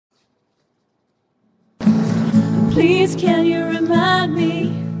Please, can you remind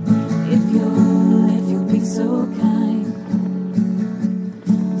me if you'll be so kind?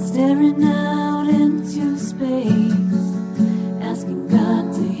 Staring out into space, asking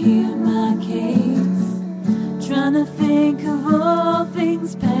God to hear my case. Trying to think of all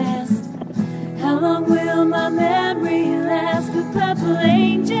things past. How long will my memory last? The purple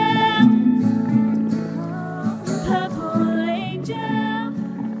angel, purple angel.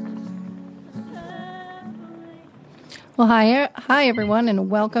 Well, hi everyone,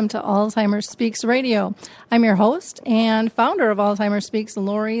 and welcome to Alzheimer's Speaks Radio. I'm your host and founder of Alzheimer's Speaks,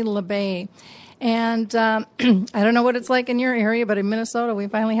 Lori LeBay. And I don't know what it's like in your area, but in Minnesota, we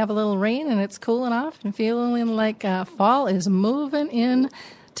finally have a little rain, and it's cooling off and feeling like fall is moving in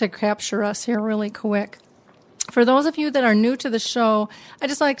to capture us here really quick. For those of you that are new to the show, I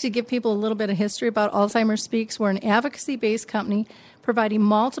just like to give people a little bit of history about Alzheimer's Speaks. We're an advocacy-based company providing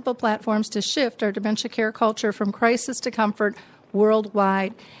multiple platforms to shift our dementia care culture from crisis to comfort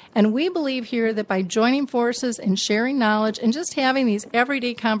worldwide. And we believe here that by joining forces and sharing knowledge and just having these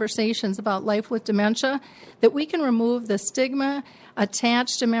everyday conversations about life with dementia, that we can remove the stigma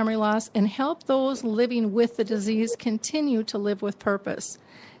attached to memory loss and help those living with the disease continue to live with purpose.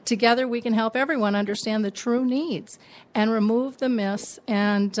 Together, we can help everyone understand the true needs and remove the myths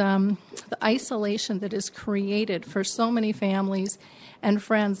and the isolation that is created for so many families and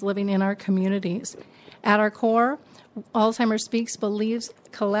friends living in our communities. At our core, Alzheimer's Speaks believes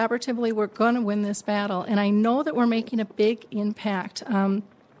collaboratively we're going to win this battle, and I know that we're making a big impact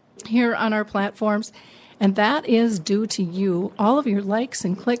here on our platforms, and that is due to you. All of your likes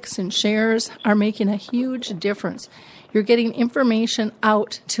and clicks and shares are making a huge difference. You're getting information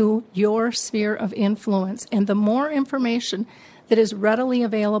out to your sphere of influence, and the more information that is readily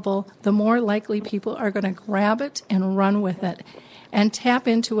available, the more likely people are going to grab it and run with it and tap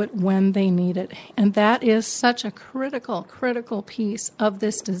into it when they need it. And that is such a critical piece of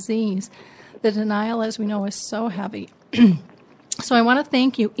this disease. The denial, as we know, is so heavy. So I want to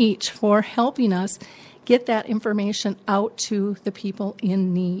thank you each for helping us get that information out to the people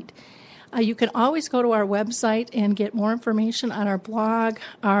in need. You can always go to our website and get more information on our blog,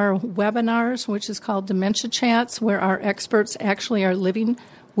 our webinars, which is called Dementia Chats, where our experts actually are living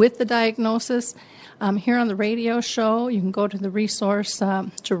with the diagnosis. Here on the radio show, you can go to the resource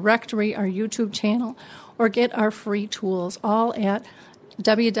directory, our YouTube channel, or get our free tools, all at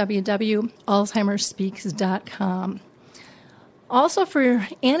www.alzheimersspeaks.com. Also, for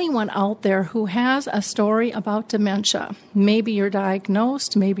anyone out there who has a story about dementia, maybe you're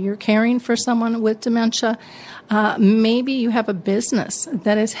diagnosed, maybe you're caring for someone with dementia, maybe you have a business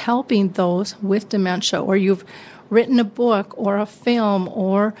that is helping those with dementia, or you've written a book or a film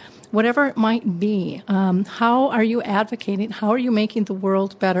or whatever it might be. How are you advocating? How are you making the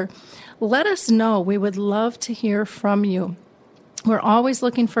world better? Let us know. We would love to hear from you. We're always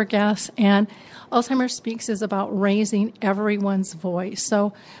looking for guests, and Alzheimer's Speaks is about raising everyone's voice.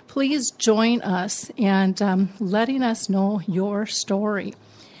 So please join us and letting us know your story.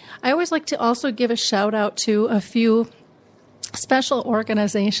 I always like to also give a shout out to a few special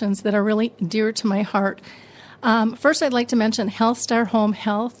organizations that are really dear to my heart. First, I'd like to mention Health Star Home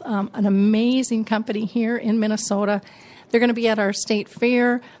Health, an amazing company here in Minnesota. They're going to be at our state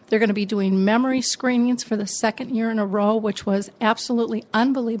fair. They're going to be doing memory screenings for the second year in a row, which was absolutely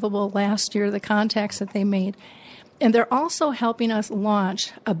unbelievable last year, the contacts that they made. And they're also helping us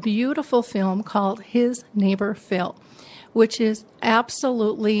launch a beautiful film called His Neighbor Phil, which is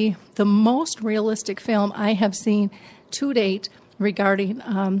absolutely the most realistic film I have seen to date regarding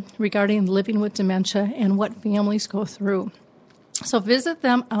living with dementia and what families go through. So visit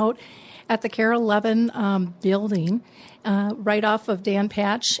them out at the Care 11 building, right off of Dan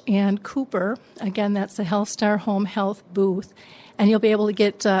Patch and Cooper. Again, that's the Health Star Home Health booth. And you'll be able to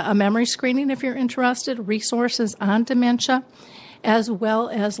get a memory screening if you're interested, resources on dementia, as well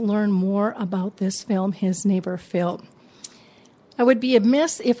as learn more about this film, His Neighbor Phil. I would be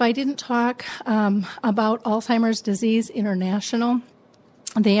amiss if I didn't talk about Alzheimer's Disease International.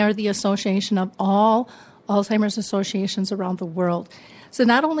 They are the association of all Alzheimer's associations around the world. So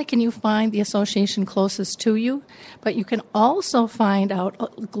not only can you find the association closest to you, but you can also find out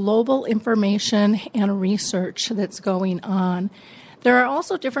global information and research that's going on. There are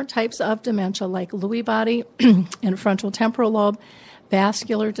also different types of dementia like Lewy body and frontal temporal lobe,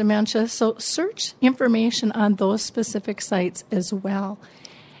 vascular dementia. So search information on those specific sites as well.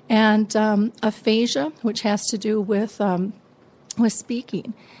 And aphasia, which has to do with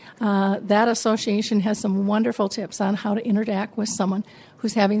speaking. That association has some wonderful tips on how to interact with someone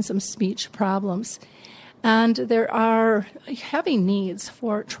who's having some speech problems. And there are heavy needs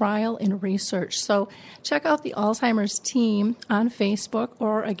for trial and research. So check out the Alzheimer's team on Facebook,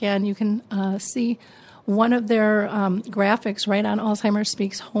 or again, you can see one of their graphics right on Alzheimer's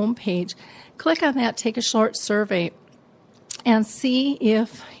Speaks homepage. Click on that, take a short survey, and see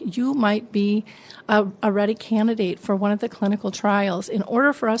if you might be a ready candidate for one of the clinical trials. In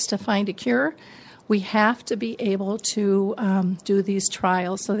order for us to find a cure, we have to be able to do these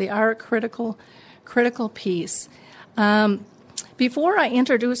trials. So they are a critical piece. Before I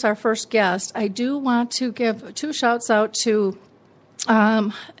introduce our first guest, I do want to give 2 shouts out to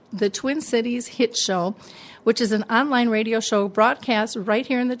the Twin Cities Hit Show, which is an online radio show broadcast right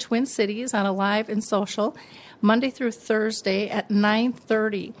here in the Twin Cities on Alive and Social, Monday through Thursday at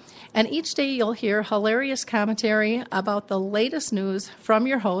 9:30. And each day you'll hear hilarious commentary about the latest news from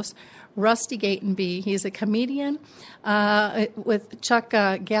your host, Rusty Gatenby. He's a comedian with Chuck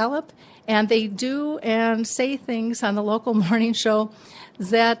Gallup, and they do and say things on the local morning show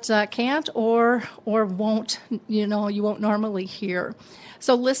that can't or won't, you won't normally hear.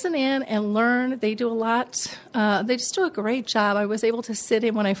 So listen in and learn. They do a lot. They just do a great job. I was able to sit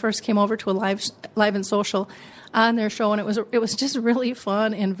in when I first came over to a live and Social on their show, and it was just really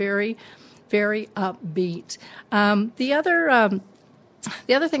fun and very, very upbeat. The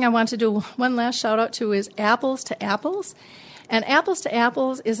other thing I want to do one last shout out to is Apples to Apples. And Apples to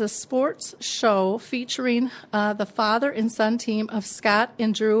Apples is a sports show featuring the father and son team of Scott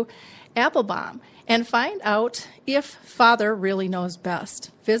and Drew Applebaum. And find out if father really knows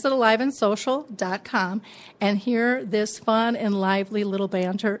best. Visit aliveandsocial.com and hear this fun and lively little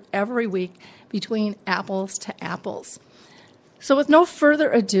banter every week between Apples to Apples. So with no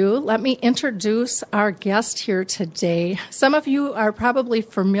further ado, let me introduce our guest here today. Some of you are probably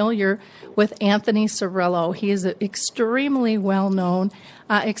familiar with Anthony Cirillo. He is extremely well known,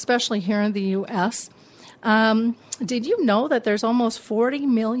 especially here in the U.S. Did you know that there's almost 40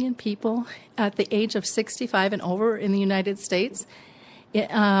 million people at the age of 65 and over in the United States?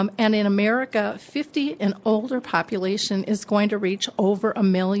 And in America, 50 and older population is going to reach over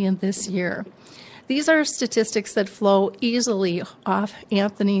 1 million this year. These are statistics that flow easily off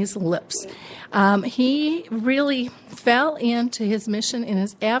Anthony's lips. He really fell into his mission and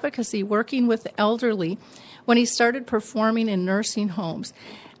his advocacy working with the elderly when he started performing in nursing homes.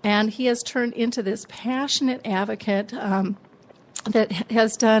 And he has turned into this passionate advocate that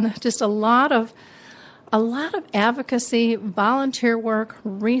has done just a lot of advocacy, volunteer work,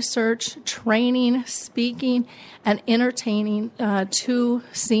 research, training, speaking, and entertaining to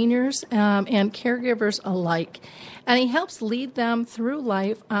seniors and caregivers alike. And he helps lead them through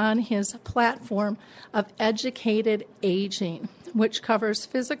life on his platform of Educated Aging, which covers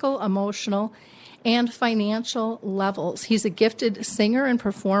physical, emotional, and financial levels. He's a gifted singer and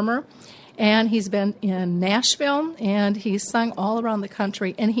performer, and he's been in Nashville, and he's sung all around the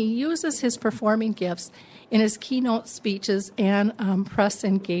country, and he uses his performing gifts in his keynote speeches and press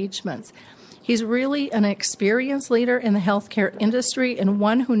engagements. He's really an experienced leader in the healthcare industry and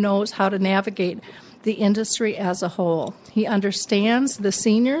one who knows how to navigate the industry as a whole. He understands the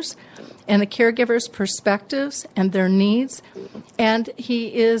seniors and the caregivers' perspectives and their needs, and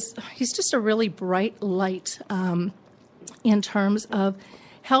he's just a really bright light in terms of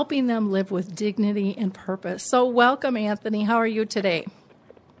helping them live with dignity and purpose. So welcome, Anthony. How are you today?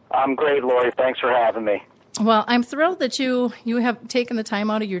 I'm great, Lori. Thanks for having me. Well, I'm thrilled that you have taken the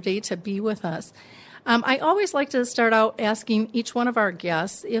time out of your day to be with us. I always like to start out asking each one of our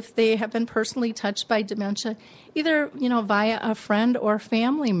guests if they have been personally touched by dementia, either via a friend or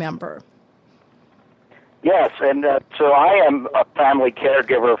family member. Yes, and so I am a family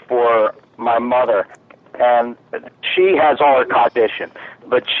caregiver for my mother, and she has all her cognition,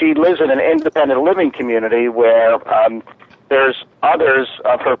 but she lives in an independent living community where there's others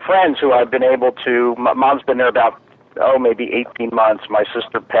of her friends who I've been able to. Mom's been there about maybe 18 months. My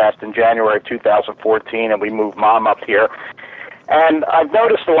sister passed in January 2014, and we moved Mom up here. And I've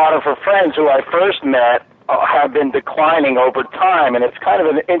noticed a lot of her friends who I first met have been declining over time, and it's kind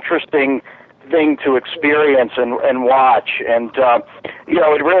of an interesting thing to experience and watch. And,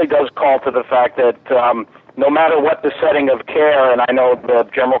 it really does call to the fact that no matter what the setting of care, and I know the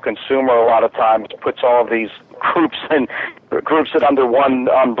general consumer a lot of times puts all of these groups it under one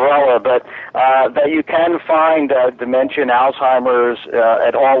umbrella, but that you can find dementia and Alzheimer's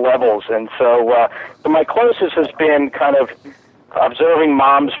at all levels. And so my closest has been kind of observing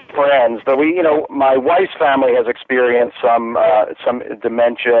mom's friends. But my wife's family has experienced some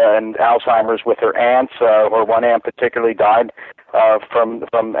dementia and Alzheimer's with her aunts, or one aunt particularly died from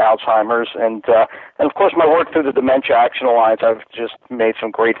Alzheimer's, and of course my work through the Dementia Action Alliance, I've just made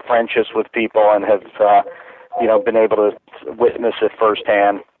some great friendships with people and have been able to witness it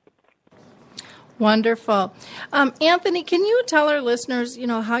firsthand. Wonderful. Anthony, can you tell our listeners,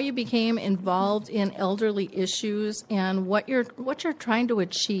 how you became involved in elderly issues and what you're trying to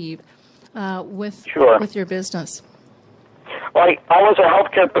achieve with your business? Well, I was a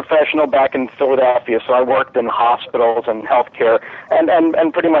healthcare professional back in Philadelphia, so I worked in hospitals and healthcare,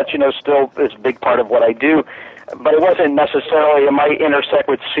 and pretty much, still is a big part of what I do. But it wasn't necessarily, it might intersect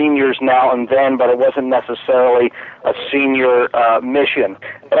with seniors now and then, but it wasn't necessarily a senior mission.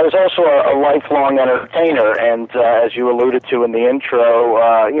 But I was also a lifelong entertainer, and as you alluded to in the intro,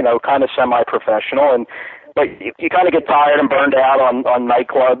 kind of semi-professional. But you kind of get tired and burned out on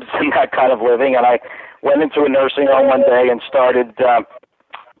nightclubs and that kind of living, and I went into a nursing home one day and started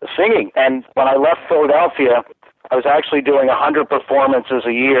singing. And when I left Philadelphia, I was actually doing 100 performances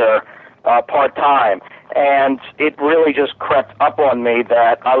a year, part-time. And it really just crept up on me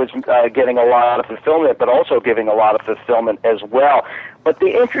that I was getting a lot of fulfillment, but also giving a lot of fulfillment as well. But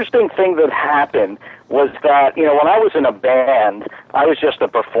the interesting thing that happened was that, when I was in a band, I was just a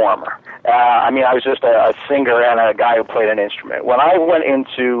performer. I was just a singer and a guy who played an instrument. When I went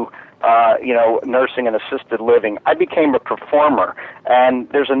into nursing and assisted living, I became a performer. And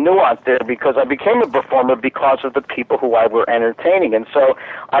there's a nuance there because I became a performer because of the people who I were entertaining. And so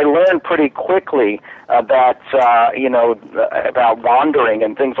I learned pretty quickly about wandering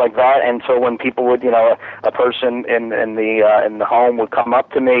and things like that. And so when people would, a person in the home would come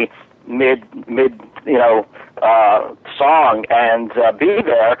up to me mid song and be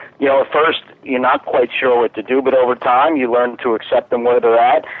there, at first you're not quite sure what to do, but over time you learn to accept them where they're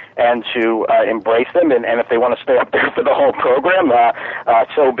at and to embrace them, and if they want to stay up there for the whole program,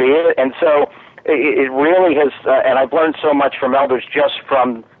 so be it. And so it really has, and I've learned so much from elders just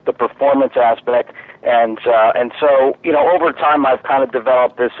from the performance aspect, and so, over time I've kind of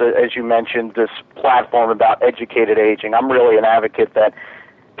developed this, as you mentioned, this platform about educated aging. I'm really an advocate that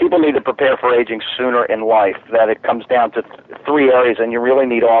people need to prepare for aging sooner in life, that it comes down to three areas, and you really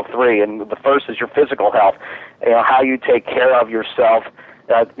need all three. And the first is your physical health, how you take care of yourself.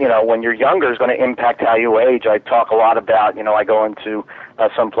 When you're younger is going to impact how you age. I talk a lot about, I go into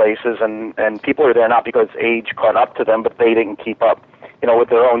some places, and people are there not because age caught up to them, but they didn't keep up, with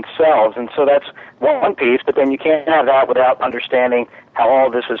their own selves. And so that's one piece, but then you can't have that without understanding how all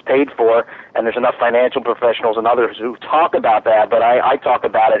of this is paid for, and there's enough financial professionals and others who talk about that, but I talk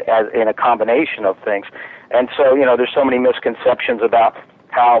about it as in a combination of things. And so, there's so many misconceptions about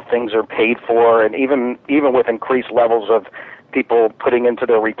how things are paid for, and even with increased levels of people putting into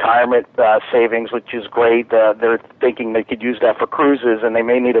their retirement savings, which is great. They're thinking they could use that for cruises, and they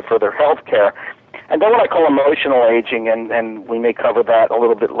may need it for their health care. And then what I call emotional aging, and we may cover that a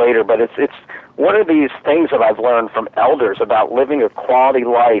little bit later, but it's what are these things that I've learned from elders about living a quality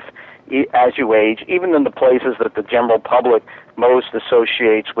life as you age, even in the places that the general public most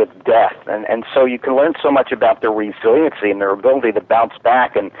associates with death. And so you can learn so much about their resiliency and their ability to bounce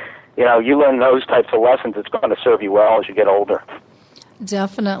back, and you learn those types of lessons. It's going to serve you well as you get older.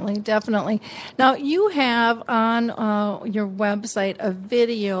 Definitely. Now, you have on your website a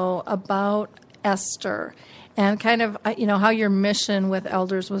video about Esther and kind of, how your mission with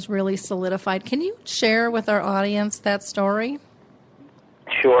elders was really solidified. Can you share with our audience that story?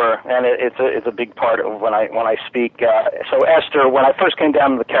 Sure, and it's a big part of when I speak. So Esther, when I first came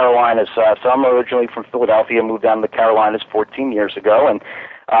down to the Carolinas, so I'm originally from Philadelphia, moved down to the Carolinas 14 years ago, and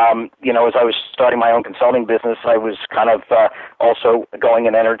as I was starting my own consulting business, I was kind of also going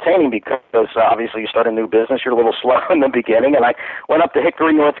and entertaining because obviously you start a new business, you're a little slow in the beginning. And I went up to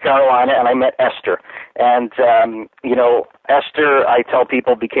Hickory, North Carolina, and I met Esther. And, Esther, I tell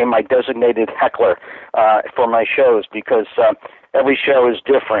people, became my designated heckler for my shows because every show is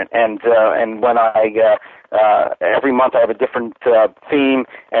different. And when every month I have a different theme,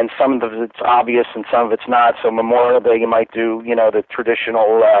 and some of it's obvious and some of it's not. So Memorial Day you might do, the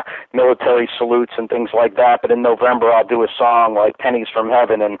traditional military salutes and things like that. But in November I'll do a song like Pennies from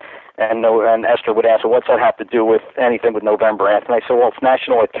Heaven, and Esther would ask, well, what's that have to do with anything with November, Anthony? I said, well, it's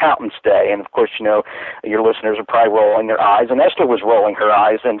National Accountant's Day. And of course, your listeners are probably rolling their eyes, and Esther was rolling her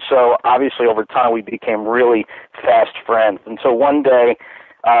eyes. And so obviously over time we became really fast friends. And so one day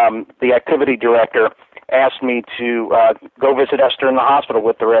the activity director asked me to go visit Esther in the hospital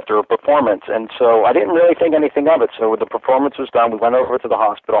with her after a performance. And so I didn't really think anything of it. So when the performance was done, we went over to the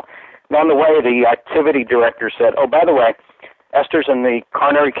hospital. And on the way, the activity director said, oh, by the way, Esther's in the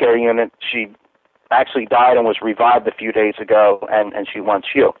coronary care unit. She actually died and was revived a few days ago, and she wants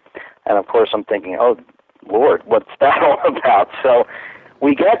you. And, of course, I'm thinking, oh, Lord, what's that all about? So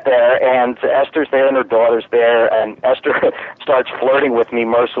we get there, and Esther's there and her daughter's there, and Esther starts flirting with me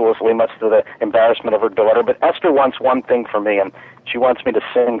mercilessly, much to the embarrassment of her daughter. But Esther wants one thing for me, and she wants me to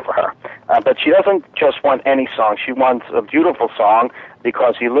sing for her. But she doesn't just want any song. She wants a beautiful song,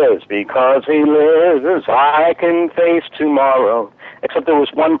 Because He Lives. Because He lives, I can face tomorrow. Except there was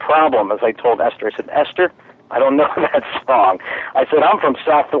one problem, as I told Esther. I said, Esther, I don't know that song. I said, I'm from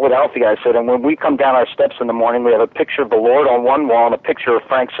South Philadelphia. I said, and when we come down our steps in the morning, we have a picture of the Lord on one wall and a picture of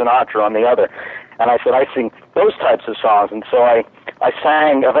Frank Sinatra on the other. And I said, I sing those types of songs. And so I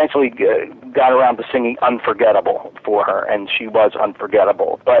sang, eventually got around to singing Unforgettable for her, and she was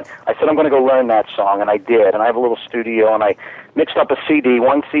unforgettable. But I said, I'm going to go learn that song, and I did. And I have a little studio, and I mixed up a CD,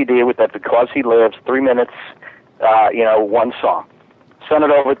 one CD with that Because He Lives, 3 minutes, one song. Sent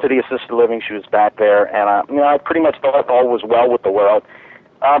it over to the assisted living. She was back there, and I pretty much thought all was well with the world.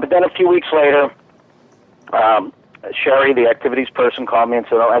 But then a few weeks later, Sherry, the activities person, called me and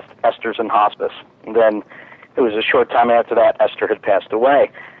said, oh, Esther's in hospice. And then it was a short time after that, Esther had passed away.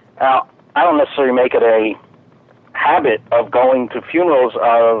 Now, I don't necessarily make it a habit of going to funerals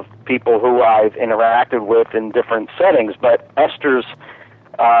of people who I've interacted with in different settings, but Esther's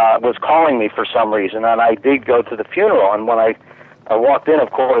was calling me for some reason, and I did go to the funeral. And when I walked in,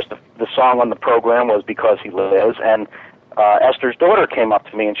 of course, the song on the program was Because He Lives, and Esther's daughter came up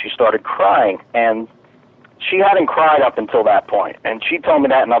to me and she started crying, and she hadn't cried up until that point, and she told me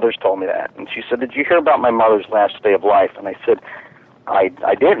that, and others told me that. And she said, did you hear about my mother's last day of life? And I said, I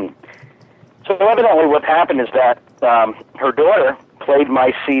didn't. So evidently what happened is that her daughter played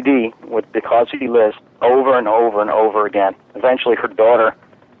my CD with Because He Lives over and over and over again. Eventually her daughter,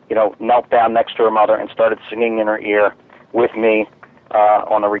 knelt down next to her mother and started singing in her ear with me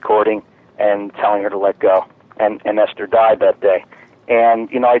on the recording and telling her to let go. And Esther died that day. And,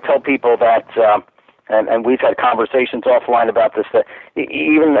 I tell people that... And we've had conversations offline about this, that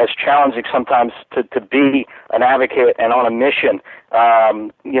even as challenging sometimes to be an advocate and on a mission,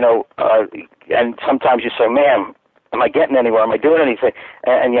 and sometimes you say, man, am I getting anywhere? Am I doing anything?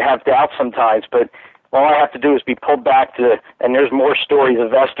 And you have doubts sometimes, but all I have to do is be pulled back and there's more stories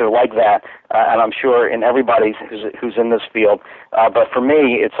of Esther like that, and I'm sure in everybody who's in this field. But for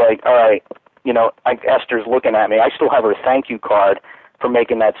me, it's like, all right, Esther's looking at me. I still have her thank you card for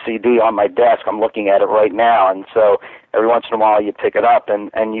making that CD on my desk. I'm looking at it right now, and so every once in a while you pick it up,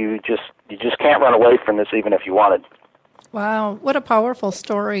 and you just can't run away from this even if you wanted. Wow, what a powerful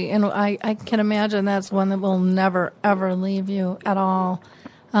story, and I can imagine that's one that will never, ever leave you at all.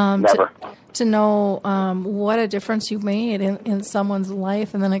 Never. To know what a difference you made in someone's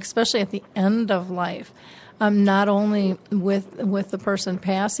life, and then especially at the end of life. Not only with the person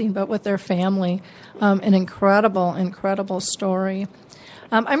passing, but with their family. An incredible, incredible story.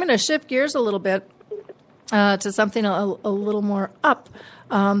 I'm going to shift gears a little bit to something a little more up,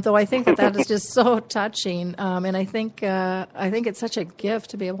 though I think that is just so touching, and I think it's such a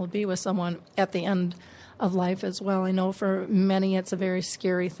gift to be able to be with someone at the end of life as well. I know for many it's a very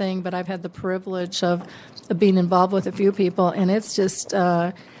scary thing, but I've had the privilege of being involved with a few people, and it's just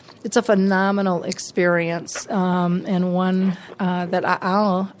it's a phenomenal experience, and one that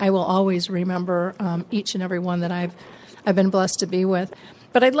I will always remember, each and every one that I've been blessed to be with.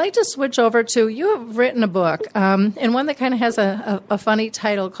 But I'd like to switch over to, you have written a book, and one that kind of has a funny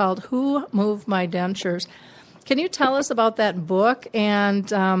title called Who Moved My Dentures? Can you tell us about that book,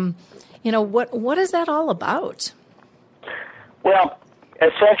 and what is that all about? Well,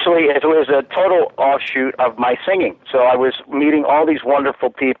 essentially, it was a total offshoot of my singing. So I was meeting all these wonderful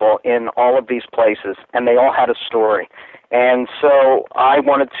people in all of these places, and they all had a story. And so I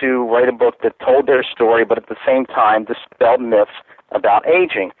wanted to write a book that told their story, but at the same time dispelled myths about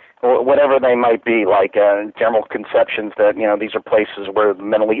aging, or whatever they might be, like general conceptions that, these are places where the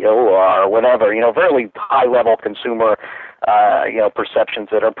mentally ill are, or whatever, very high-level consumer perceptions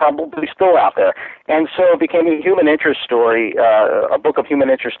that are probably still out there. And so it became a human interest story, a book of human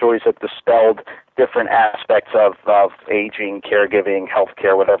interest stories that dispelled different aspects of aging, caregiving,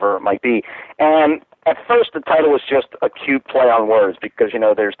 healthcare, whatever it might be. And at first the title was just a cute play on words because,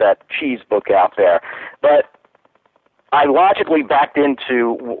 there's that cheese book out there. But I logically backed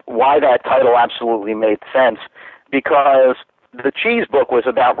into why that title absolutely made sense, because the cheese book was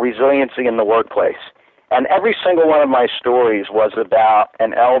about resiliency in the workplace. And every single one of my stories was about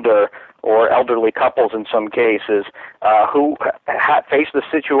an elder or elderly couples in some cases who had faced a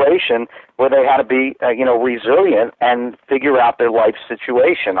situation where they had to be, resilient and figure out their life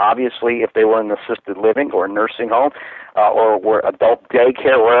situation. Obviously, if they were in assisted living or a nursing home or were adult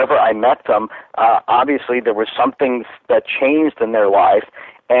daycare, wherever I met them, obviously there was something that changed in their life,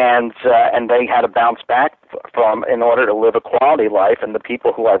 and they had to bounce back from in order to live a quality life. And the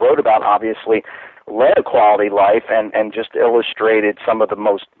people who I wrote about obviously led a quality life and just illustrated some of the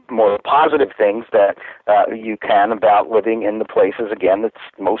more positive things that you can about living in the places, again, that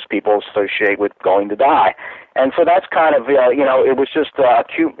most people associate with going to die. And so that's kind of, it was just a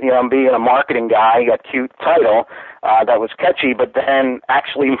cute, being a marketing guy, a cute title that was catchy, but then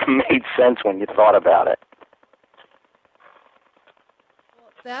actually made sense when you thought about it.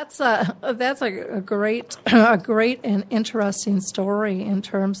 That's a great and interesting story in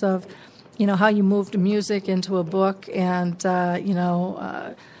terms of, how you moved music into a book and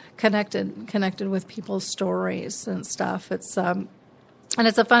connected with people's stories and stuff. It's and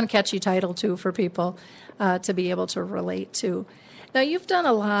it's a fun, catchy title too for people to be able to relate to. Now, you've done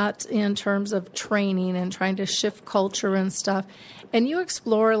a lot in terms of training and trying to shift culture and stuff, and you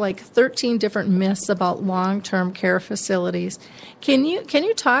explore like 13 different myths about long-term care facilities. Can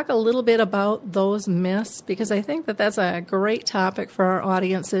you talk a little bit about those myths? Because I think that that's a great topic for our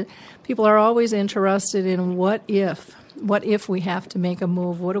audience. People are always interested in what if we have to make a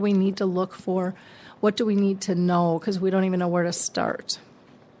move? What do we need to look for? What do we need to know? Because we don't even know where to start.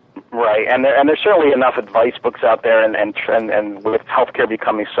 Right, and there's certainly enough advice books out there, and with healthcare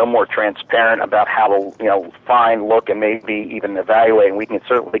becoming so more transparent about how to find, look, and maybe even evaluate, and we can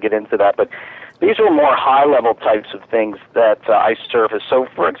certainly get into that. But these are more high-level types of things that I surface. So,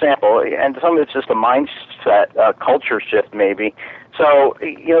 for example, and some of it's just a mindset, culture shift maybe. So,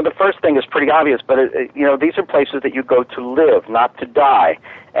 the first thing is pretty obvious, but these are places that you go to live, not to die.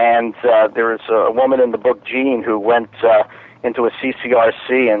 And there is a woman in the book, Jean, who went into a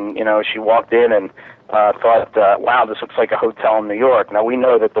CCRC, and she walked in and thought, wow, this looks like a hotel in New York. Now, we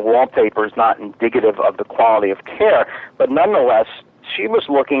know that the wallpaper is not indicative of the quality of care, but nonetheless, she was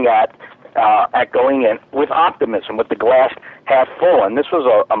looking at going in with optimism, with the glass half full. And this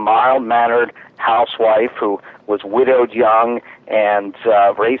was a mild-mannered housewife who was widowed young and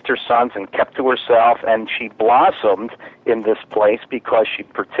raised her sons and kept to herself, and she blossomed in this place because she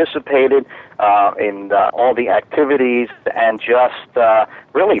participated in all the activities and just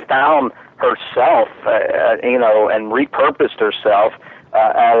really found herself, and repurposed herself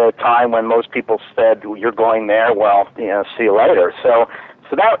at a time when most people said, you're going there, well, see you later. So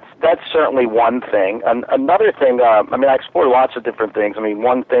that's certainly one thing. Another thing, I explore lots of different things.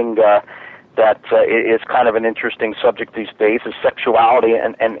 One thing that is kind of an interesting subject these days is sexuality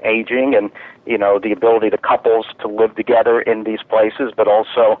and aging, and the ability to couples to live together in these places, but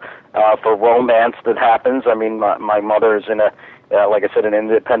also for romance that happens. My mother is in like I said, an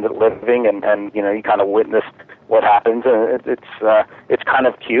independent living, and you kind of witnessed what happens, and it's kind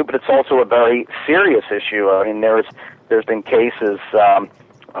of cute, but it's also a very serious issue. There's been cases.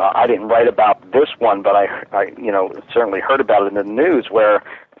 I didn't write about this one, but I certainly heard about it in the news where,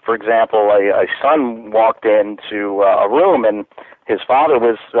 for example, a son walked into a room and his father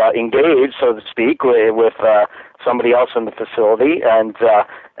was engaged, so to speak, with somebody else in the facility, and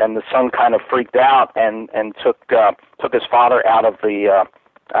the son kind of freaked out and took his father out of the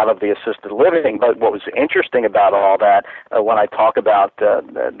assisted living. But what was interesting about all that, when I talk about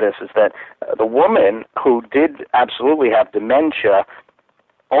this, is that the woman who did absolutely have dementia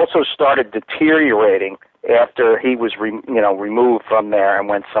also started deteriorating after he was removed from there and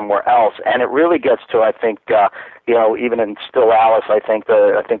went somewhere else. And it really gets to, I think, even in Still Alice, I think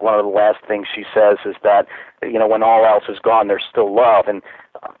one of the last things she says is that, when all else is gone, there's still love. And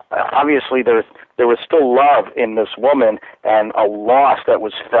obviously there was still love in this woman, and a loss that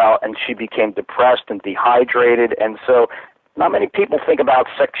was felt, and she became depressed and dehydrated. And so not many people think about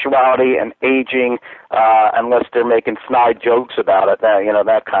sexuality and aging unless they're making snide jokes about it,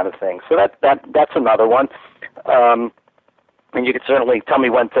 that kind of thing. So that's another one. And you could certainly tell me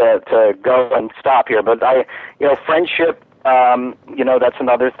when to go and stop here. But friendship, that's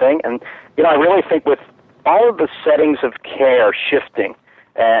another thing. And I really think with all of the settings of care shifting,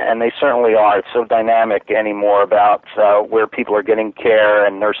 and they certainly are. It's so dynamic anymore about where people are getting care,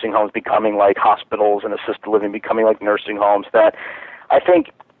 and nursing homes becoming like hospitals and assisted living becoming like nursing homes, that I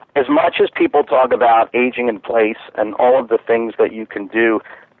think as much as people talk about aging in place and all of the things that you can do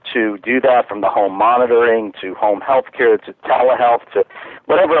to do that, from the home monitoring to home health care to telehealth to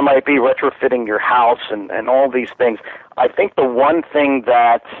whatever it might be, retrofitting your house and all these things, I think the one thing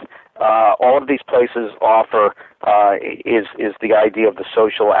that all of these places offer is the idea of the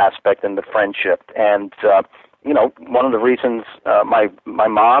social aspect and the friendship. And one of the reasons my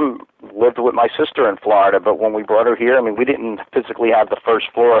mom lived with my sister in Florida, but when we brought her here, I mean, we didn't physically have the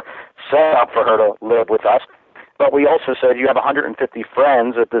first floor set up for her to live with us. But we also said you have 150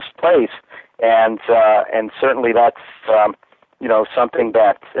 friends at this place, and certainly that's something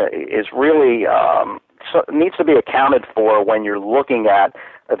that is really needs to be accounted for when you're looking at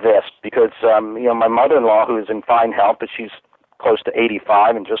this, because my mother-in-law, who is in fine health, but she's close to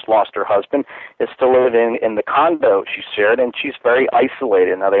 85 and just lost her husband, is still living in the condo she shared, and she's very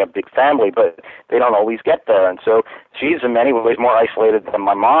isolated. Now, they have a big family, but they don't always get there, and so she's in many ways more isolated than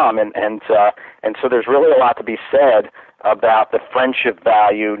my mom, and so there's really a lot to be said about the friendship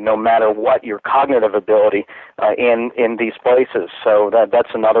value, no matter what your cognitive ability in these places. So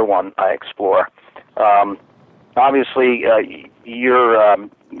that's another one I explore. Obviously,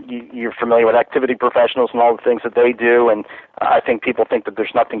 you're familiar with activity professionals and all the things that they do, and I think people think that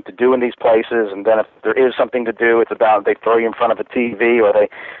there's nothing to do in these places, and then if there is something to do, it's about they throw you in front of a TV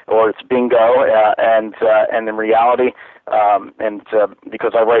or it's bingo, and in reality,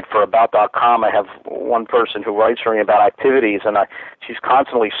 because I write for About.com, I have one person who writes for me about activities, and she's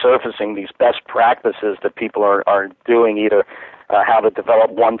constantly surfacing these best practices that people are doing, either how to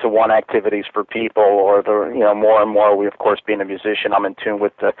develop one-to-one activities for people, or more and more. We, of course, being a musician, I'm in tune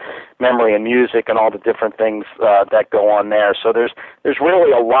with the memory and music and all the different things that go on there. So there's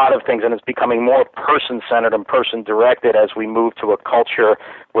really a lot of things, and it's becoming more person-centered and person-directed as we move to a culture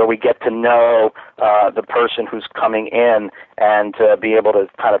where we get to know the person who's coming in and be able to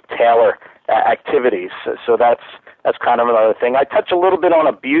kind of tailor activities. So that's kind of another thing. I touch a little bit on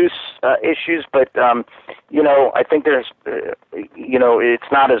abuse issues, but I think there's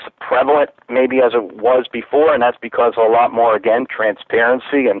it's not as prevalent maybe as it was before, and that's because of a lot more, again,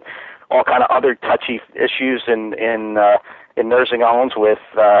 transparency and all kind of other touchy issues in nursing homes with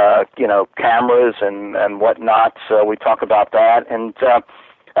cameras and whatnot. So we talk about that, and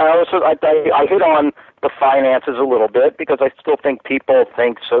also I hit on the finances a little bit, because I still think people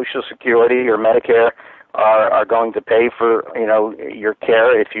think Social Security or Medicare are going to pay for your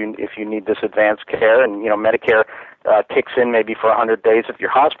care if you need this advanced care, and Medicare kicks in maybe for 100 days if you're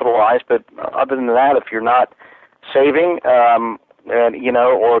hospitalized, but other than that, if you're not saving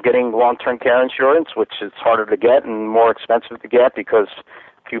or getting long-term care insurance, which is harder to get and more expensive to get because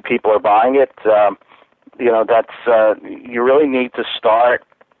few people are buying it, that's you really need to start.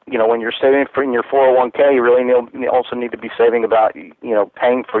 When you're saving in your 401k, you really also need to be saving about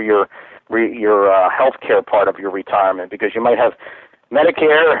paying for your health care part of your retirement, because you might have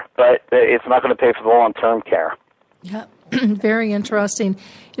Medicare, but it's not going to pay for the long-term care. Yeah, very interesting.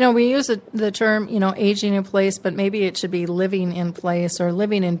 We use the term, aging in place, but maybe it should be living in place or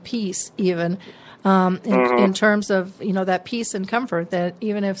living in peace even, in terms of, that peace and comfort, that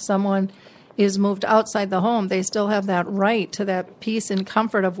even if someone is moved outside the home, they still have that right to that peace and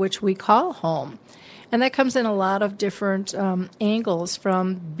comfort of which we call home. And that comes in a lot of different angles,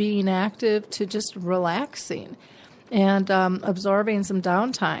 from being active to just relaxing and absorbing some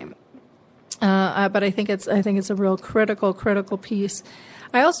downtime. But I think it's a real critical piece.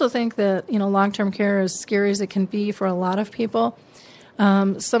 I also think that long-term care, as scary as it can be for a lot of people,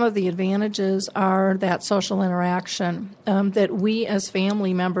 some of the advantages are that social interaction that we as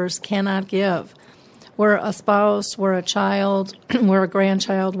family members cannot give. We're a spouse, we're a child, we're a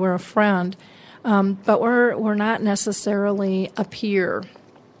grandchild, we're a friend. But we're not necessarily a peer.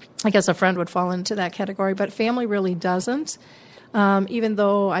 I guess a friend would fall into that category, but family really doesn't. Even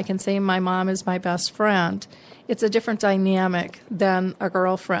though I can say my mom is my best friend, it's a different dynamic than a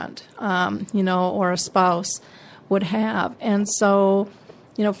girlfriend, or a spouse would have. And so,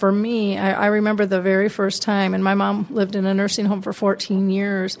 for me, I remember the very first time, and my mom lived in a nursing home for 14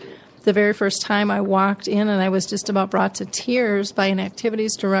 years, the very first time I walked in, and I was just about brought to tears by an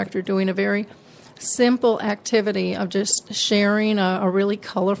activities director doing a very simple activity of just sharing a really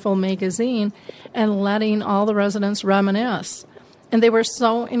colorful magazine and letting all the residents reminisce. And they were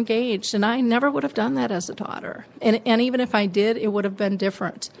so engaged, and I never would have done that as a daughter. And even if I did, it would have been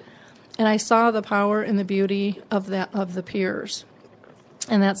different. And I saw the power and the beauty of the peers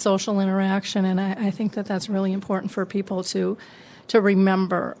and that social interaction, and I think that that's really important for people to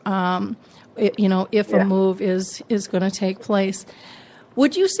remember, if a move is going to take place.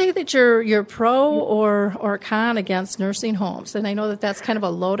 Would you say that you're pro or con against nursing homes? And I know that that's kind of a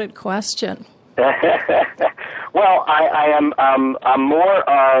loaded question. Well, I am. I'm more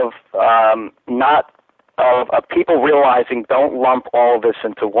of not of people realizing don't lump all of this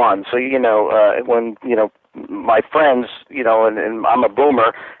into one. So, when, my friends, and I'm a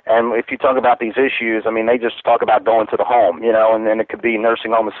boomer, and if you talk about these issues, I mean, they just talk about going to the home, and then it could be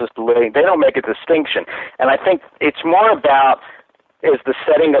nursing home, assisted living. They don't make a distinction. And I think it's more about, is the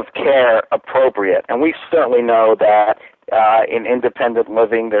setting of care appropriate? And we certainly know that in independent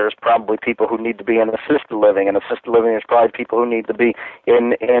living, there's probably people who need to be in assisted living, and assisted living, there's probably people who need to be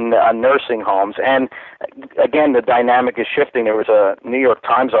in nursing homes. And again, the dynamic is shifting. There was a New York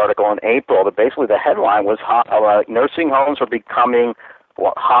Times article in April that basically the headline was nursing homes are becoming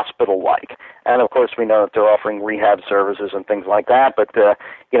hospital-like. And of course, we know that they're offering rehab services and things like that, but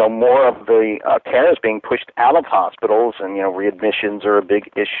more of the care is being pushed out of hospitals, and readmissions are a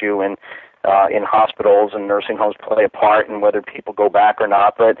big issue, and in hospitals and nursing homes play a part in whether people go back or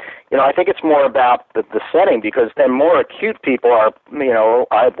not. But, I think it's more about the setting, because then more acute people are,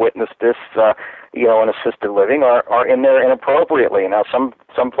 I've witnessed this, in assisted living are in there inappropriately. Now,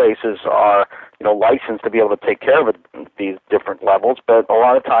 some places are, licensed to be able to take care of it at these different levels, but a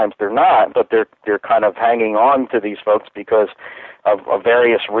lot of times they're not, but they're kind of hanging on to these folks because of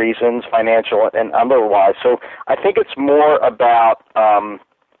various reasons, financial and otherwise. So I think it's more about,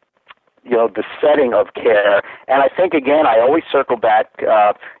 the setting of care. And I think, again, I always circle back,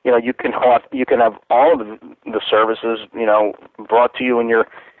 you can have all of the services, brought to you in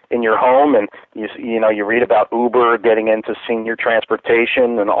your home, and you read about Uber getting into senior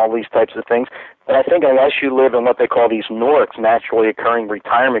transportation and all these types of things. But I think unless you live in what they call these NORCs, naturally occurring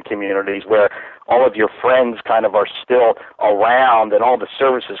retirement communities, where all of your friends kind of are still around and all the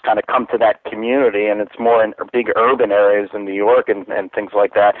services kind of come to that community, and it's more in big urban areas in New York and things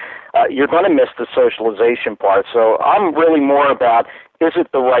like that, you're going to miss the socialization part. So I'm really more about, is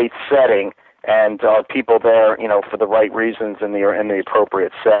it the right setting, and are people there, for the right reasons in the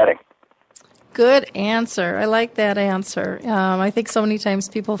appropriate setting? Good answer. I like that answer. I think so many times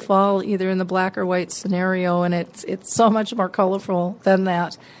people fall either in the black or white scenario, and it's so much more colorful than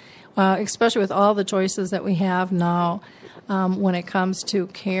that, especially with all the choices that we have now when it comes to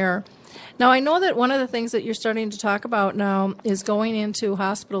care. Now, I know that one of the things that you're starting to talk about now is going into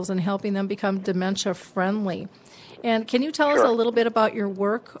hospitals and helping them become dementia-friendly. And can you tell us a little bit about your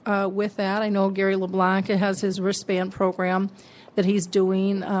work with that? I know Gary LeBlanc has his wristband program that he's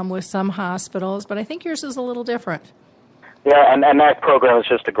doing with some hospitals, but I think yours is a little different. Yeah, and that program is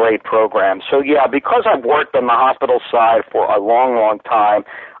just a great program. So, because I've worked on the hospital side for a long, long time,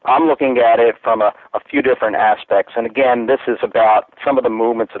 I'm looking at it from a few different aspects. And again, this is about some of the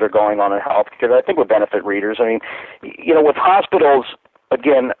movements that are going on in healthcare that I think would benefit readers. I mean, with hospitals,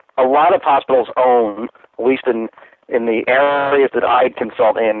 again, a lot of hospitals own, at least in the areas that I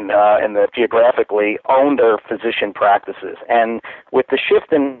consult in the geographically, own their physician practices. And with the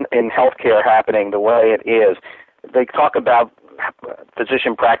shift in healthcare happening the way it is, they talk about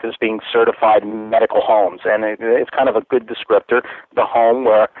physician practice being certified medical homes, and it's kind of a good descriptor, the home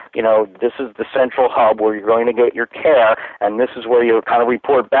where, this is the central hub where you're going to get your care, and this is where you kind of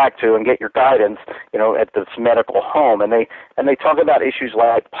report back to and get your guidance, at this medical home. And they talk about issues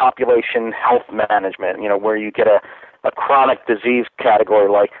like population health management, where you get a chronic disease category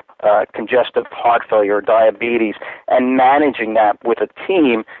like congestive heart failure or diabetes, and managing that with a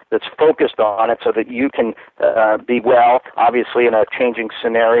team that's focused on it so that you can be well, obviously in a changing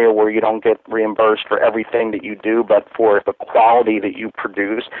scenario where you don't get reimbursed for everything that you do, but for the quality that you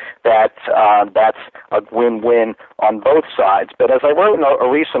produce, that's a win-win on both sides. But as I wrote in a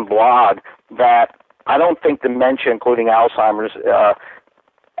recent blog, that I don't think dementia, including Alzheimer's,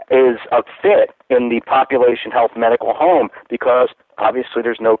 is a fit in the population health medical home, because obviously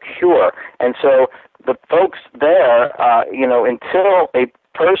there's no cure. And so the folks there, until a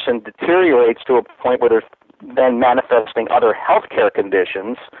person deteriorates to a point where they're then manifesting other healthcare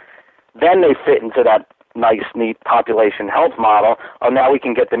conditions, then they fit into that nice, neat population health model. Oh, now we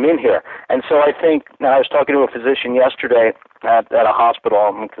can get them in here. And so I think, now I was talking to a physician yesterday at a hospital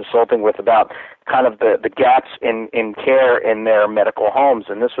I'm consulting with about kind of the gaps in care in their medical homes.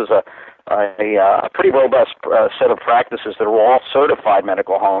 And this was a pretty robust set of practices that were all certified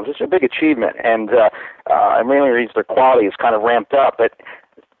medical homes. It's a big achievement, and it really means their quality is kind of ramped up. But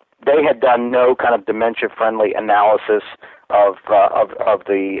they had done no kind of dementia-friendly analysis of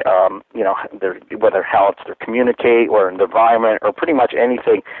the whether how it's to communicate or in the environment or pretty much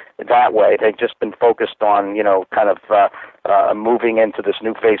anything that way. They've just been focused on kind of moving into this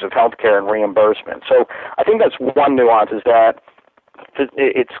new phase of healthcare and reimbursement. So I think that's one nuance, is that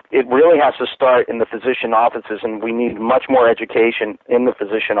it really has to start in the physician offices, and we need much more education in the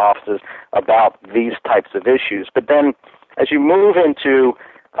physician offices about these types of issues. But then as you move into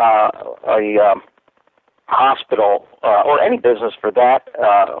hospital or any business for that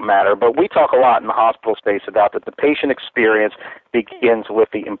matter, but we talk a lot in the hospital space about that the patient experience begins with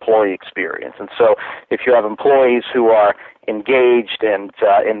the employee experience. And so if you have employees who are engaged and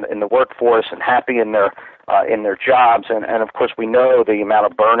in the workforce and happy in their jobs, and of course we know the amount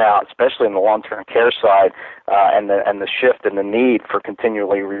of burnout, especially in the long-term care side, and the shift in the need for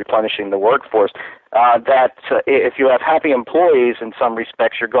continually replenishing the workforce, that if you have happy employees in some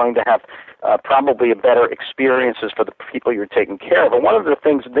respects, you're going to have probably a better experiences for the people you're taking care of. And one of the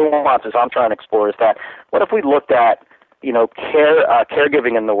things, nuances I'm trying to explore is that what if we looked at,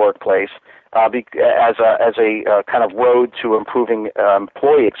 caregiving in the workplace as a kind of road to improving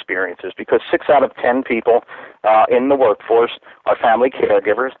employee experiences, because 6 out of 10 people in the workforce are family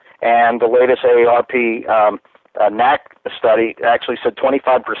caregivers, and the latest AARP NAC study actually said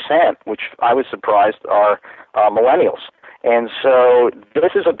 25%, which I was surprised, are millennials. And so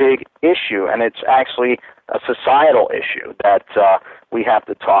this is a big issue, and it's actually a societal issue that we have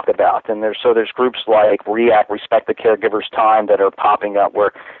to talk about. And there's groups like REACT, Respect the Caregiver's Time, that are popping up,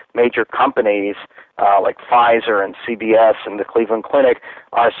 where major companies like Pfizer and CBS and the Cleveland Clinic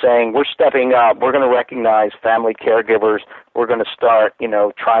are saying, we're stepping up, we're going to recognize family caregivers, we're going to start,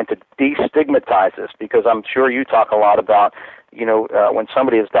 trying to destigmatize this, because I'm sure you talk a lot about, when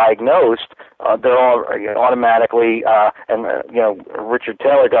somebody is diagnosed, they're all automatically, Richard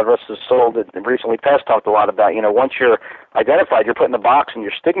Taylor, God rest his soul, that recently passed, talked a lot about, once you're identified, you're put in the box and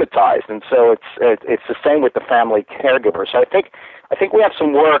you're stigmatized. And so it's the same with the family caregiver. So I think we have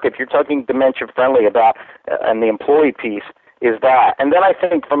some work, if you're talking dementia friendly about, and the employee piece is that. And then I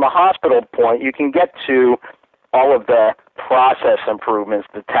think from a hospital point, you can get to all of the process improvements,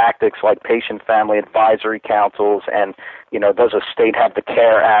 the tactics like patient-family advisory councils, and, does a state have the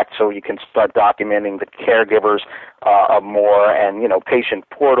CARE Act so you can start documenting the caregivers more, and, patient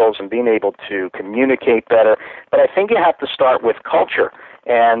portals and being able to communicate better. But I think you have to start with culture.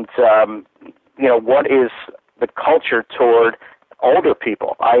 And, what is the culture toward older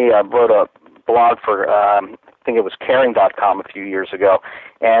people? I wrote a blog for, I think it was caring.com a few years ago,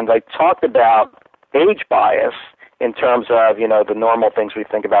 and I talked about age bias in terms of, the normal things we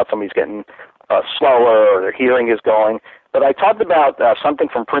think about, somebody's getting slower or their hearing is going. But I talked about something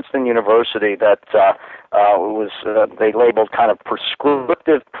from Princeton University that they labeled kind of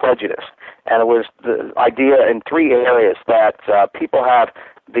prescriptive prejudice. And it was the idea in 3 areas that people have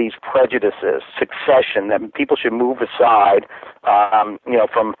these prejudices, succession, that people should move aside,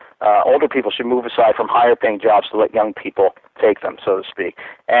 from older people should move aside from higher paying jobs to let young people take them, so to speak.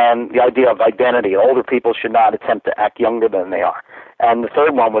 And the idea of identity, older people should not attempt to act younger than they are. And the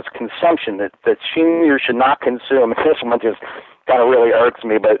third one was consumption, that seniors should not consume, this one just kind of really irks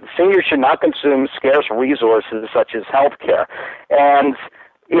me, but seniors should not consume scarce resources such as health care. And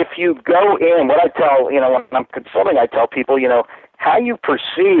if you go in, what I tell, when I'm consulting, I tell people, how you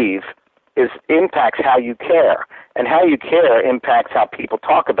perceive impacts how you care, and how you care impacts how people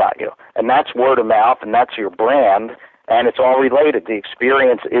talk about you, and that's word of mouth, and that's your brand, and it's all related. The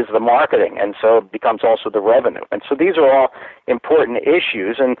experience is the marketing, and so it becomes also the revenue. And so these are all important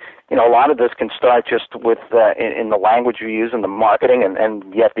issues, and a lot of this can start just with in the language you use in the marketing, and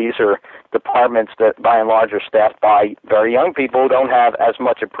yet these are departments that by and large are staffed by very young people who don't have as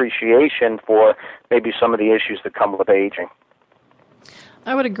much appreciation for maybe some of the issues that come with aging.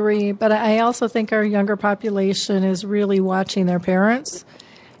 I would agree, but I also think our younger population is really watching their parents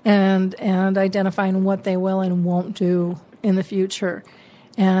and identifying what they will and won't do in the future,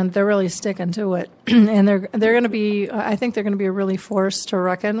 and they're really sticking to it. And they're going to be, I think they're going to be a really force to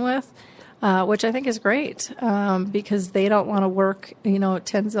reckon with, which I think is great, because they don't want to work 10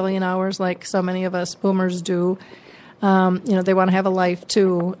 zillion hours like so many of us boomers do. They want to have a life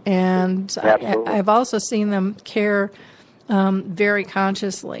too, and I've also seen them care very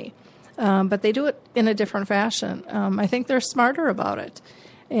consciously, but they do it in a different fashion. I think they're smarter about it,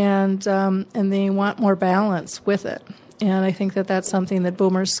 and they want more balance with it. And I think that that's something that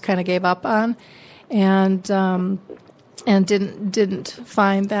boomers kind of gave up on, and didn't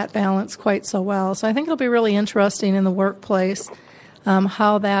find that balance quite so well. So I think it'll be really interesting in the workplace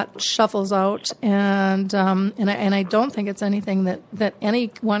how that shuffles out, and I don't think it's anything that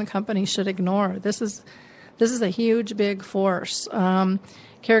any one company should ignore. This is a huge, big force.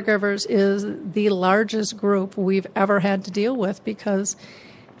 Caregivers is the largest group we've ever had to deal with, because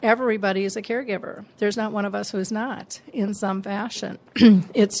everybody is a caregiver. There's not one of us who's not in some fashion.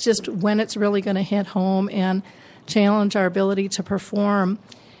 It's just when it's really going to hit home and challenge our ability to perform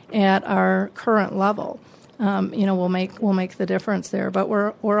at our current level. We'll make the difference there. But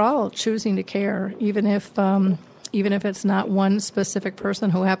we're all choosing to care, even if it's not one specific person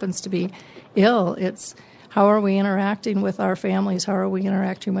who happens to be ill. It's How are we interacting with our families? How are we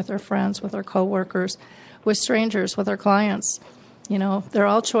interacting with our friends, with our coworkers, with strangers, with our clients? They're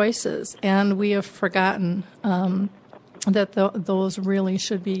all choices, and we have forgotten that those really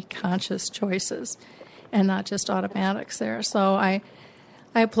should be conscious choices and not just automatics there. So I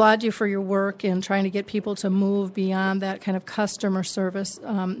applaud you for your work in trying to get people to move beyond that kind of customer service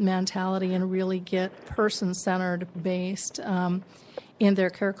mentality and really get person-centered based in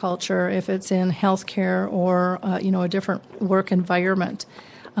their care culture, if it's in healthcare or a different work environment,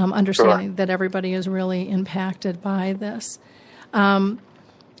 understanding that everybody is really impacted by this.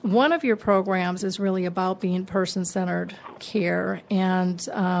 One of your programs is really about being person-centered care, and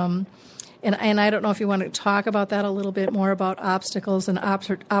I don't know if you want to talk about that a little bit more, about obstacles and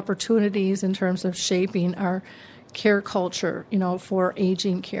opportunities in terms of shaping our care culture, for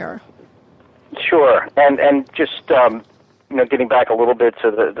aging care. Sure, and just getting back a little bit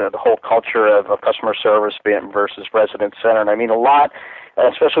to the whole culture of customer service versus resident-centered. I mean, a lot.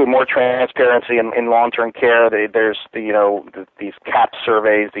 Especially with more transparency in long-term care, there's these CAP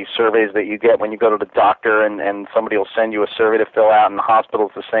surveys, these surveys that you get when you go to the doctor, and somebody will send you a survey to fill out, and the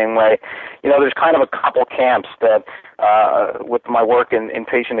hospital's the same way. There's kind of a couple camps that, with my work in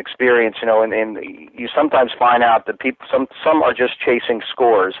patient experience, and you sometimes find out that some are just chasing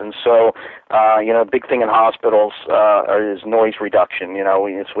scores, and so big thing in hospitals is noise reduction.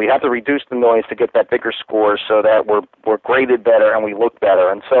 We have to reduce the noise to get that bigger score so that we're graded better and we look better.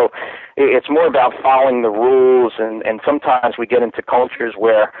 And so it's more about following the rules, and sometimes we get into cultures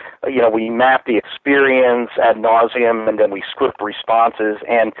where, we map the experience ad nauseum and then we script responses.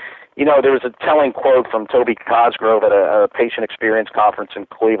 And, there was a telling quote from Toby Cosgrove at a patient experience conference in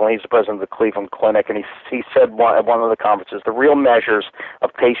Cleveland. He's the president of the Cleveland Clinic, and he said at one of the conferences, the real measures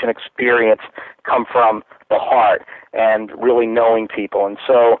of patient experience come from the heart and really knowing people. And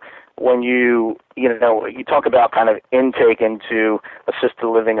so when you talk about kind of intake into assisted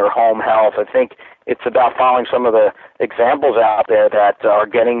living or home health, I think it's about following some of the examples out there that are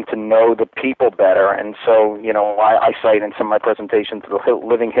getting to know the people better. And so, I cite in some of my presentations the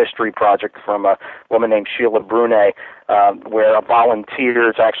Living History Project from a woman named Sheila Brunet, where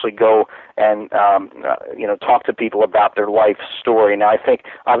volunteers actually go and, talk to people about their life story. Now, I think,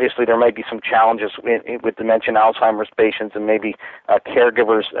 obviously, there might be some challenges with dementia and Alzheimer's patients, and maybe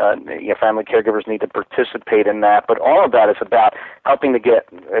caregivers, family caregivers need to participate in that. But all of that is about helping to get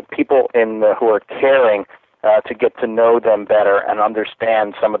people who are caring to get to know them better and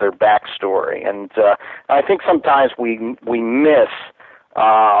understand some of their backstory. And I think sometimes we miss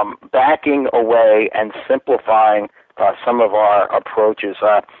backing away and simplifying some of our approaches.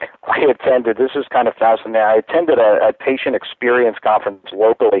 This is kind of fascinating, I attended a patient experience conference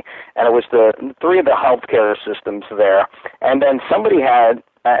locally, and it was three of the healthcare systems there, and then somebody had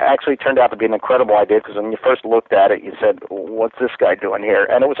actually turned out to be an incredible idea, because when you first looked at it, you said, what's this guy doing here?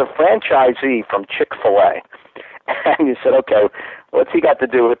 And it was a franchisee from Chick-fil-A. And you said, okay, what's he got to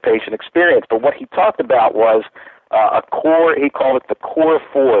do with patient experience? But what he talked about was a core, he called it the core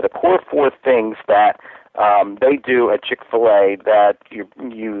four things that they do at Chick-fil-A that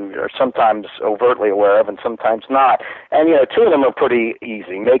you are sometimes overtly aware of and sometimes not. And, two of them are pretty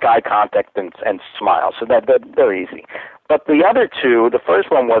easy. Make eye contact and smile. So they're easy. But the other two, the first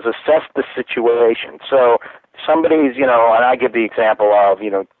one was assess the situation. So somebody's, and I give the example of,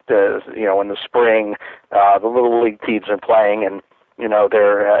 in the spring, the Little League teams are playing, and,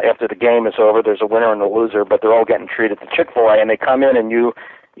 they're after the game is over, there's a winner and a loser, but they're all getting treated to Chick-fil-A, and they come in and you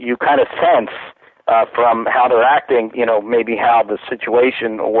kind of sense from how they're acting, maybe how the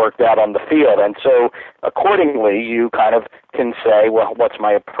situation worked out on the field. And so accordingly, you kind of can say, well, what's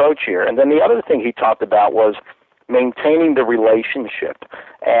my approach here? And then the other thing he talked about was maintaining the relationship.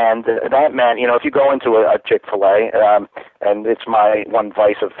 And that meant, if you go into a Chick-fil-A, and it's my one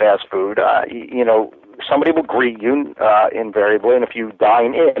vice of fast food, somebody will greet you invariably, and if you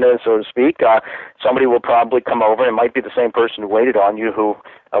dine in, so to speak, somebody will probably come over. It might be the same person who waited on you who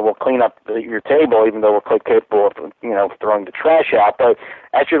will clean up your table, even though we're quite capable of, throwing the trash out. But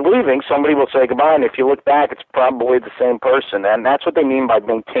as you're leaving, somebody will say goodbye, and if you look back, it's probably the same person. And that's what they mean by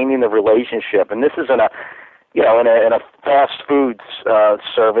maintaining the relationship. And this is in a fast food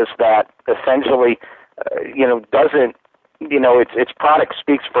service that essentially, doesn't, its product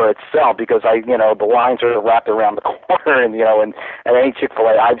speaks for itself, because the lines are wrapped around the corner, and any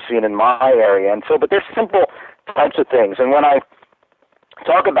Chick-fil-A I've seen in my area. And so, but there's simple types of things. And when I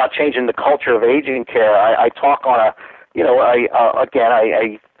talk about changing the culture of aging care, I talk on I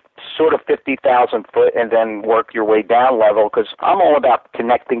sort of 50,000 foot and then work your way down level, because I'm all about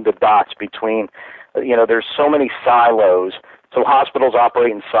connecting the dots between, there's so many silos So hospitals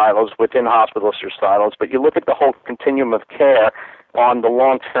operate in silos. Within hospitals, there's silos. But you look at the whole continuum of care on the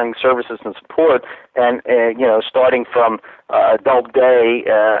long-term services and support, and starting from adult day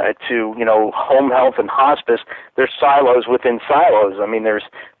to home health and hospice, there's silos within silos. I mean, there's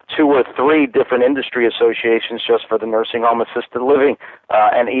 2 or 3 different industry associations just for the nursing home assisted living,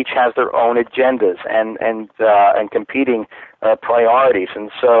 and each has their own agendas and competing priorities.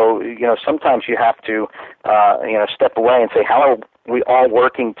 And so, sometimes you have to, step away and say, how are we all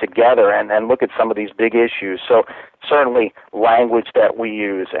working together and look at some of these big issues. So certainly language that we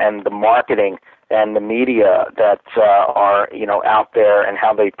use and the marketing and the media that are, out there and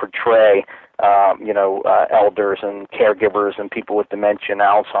how they portray elders and caregivers and people with dementia and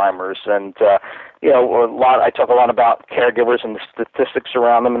Alzheimer's. And, I talk a lot about caregivers and the statistics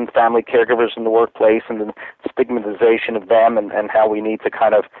around them and family caregivers in the workplace and the stigmatization of them and how we need to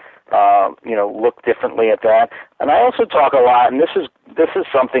kind of, look differently at that. And I also talk a lot, and this is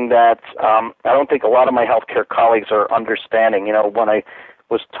something that I don't think a lot of my healthcare colleagues are understanding. When I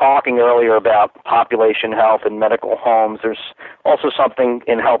was talking earlier about population health and medical homes, there's also something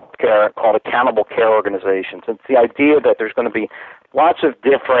in healthcare called accountable care organizations. It's the idea that there's going to be lots of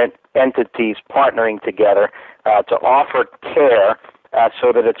different entities partnering together to offer care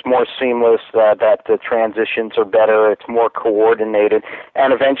so that it's more seamless, that the transitions are better, it's more coordinated,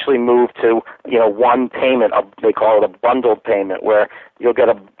 and eventually move to, one payment. They call it a bundled payment, where you'll get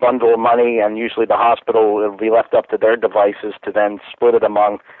a bundle of money, and usually the hospital will be left up to their devices to then split it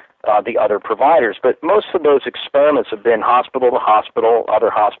among the other providers. But most of those experiments have been hospital to hospital, other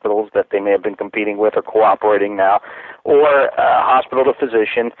hospitals that they may have been competing with or cooperating now, or hospital to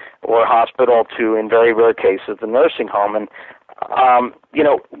physician, or hospital to, in very rare cases, the nursing home. And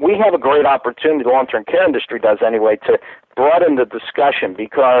we have a great opportunity, the long-term care industry does anyway, to broaden the discussion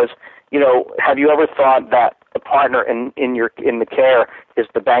because, have you ever thought that a partner in the care is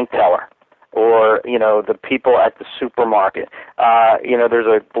the bank teller or, the people at the supermarket? There's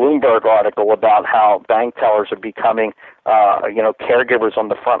a Bloomberg article about how bank tellers are becoming, caregivers on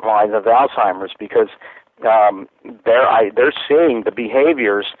the front lines of Alzheimer's because they're seeing the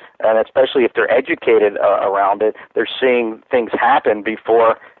behaviors, and especially if they're educated around it, they're seeing things happen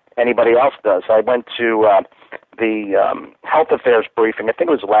before anybody else does. I went to the health affairs briefing, I think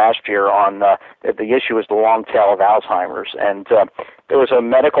it was last year, on the issue is the long tail of Alzheimer's, and there was a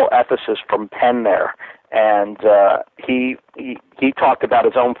medical ethicist from Penn there, and he talked about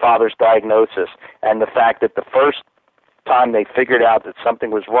his own father's diagnosis and the fact that the first time they figured out that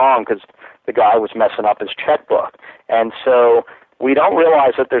something was wrong because the guy was messing up his checkbook. And so we don't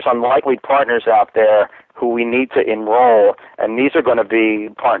realize that there's unlikely partners out there who we need to enroll, and these are going to be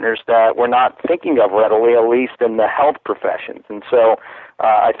partners that we're not thinking of readily, at least in the health professions. And so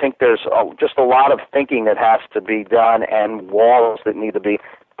I think there's just a lot of thinking that has to be done and walls that need to be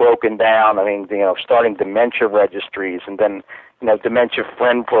broken down. I mean, starting dementia registries and then, dementia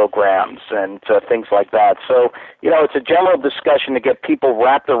friend programs and things like that. So, it's a general discussion to get people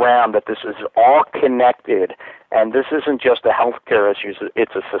wrapped around that this is all connected, and this isn't just a healthcare issue,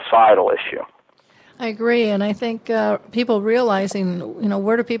 it's a societal issue. I agree, and I think people realizing,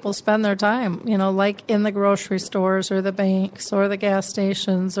 where do people spend their time? Like in the grocery stores or the banks or the gas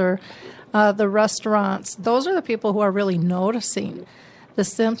stations or the restaurants. Those are the people who are really noticing the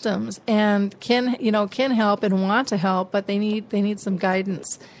symptoms and can help and want to help, but they need some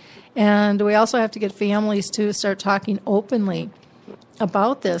guidance. And we also have to get families to start talking openly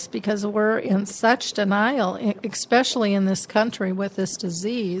about this because we're in such denial, especially in this country with this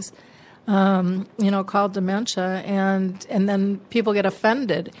disease, called dementia, and then people get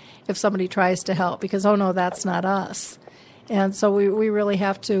offended if somebody tries to help because, oh no, that's not us. And so we really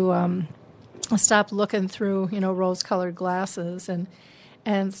have to stop looking through, rose-colored glasses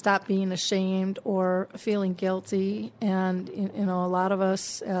and stop being ashamed or feeling guilty. And, a lot of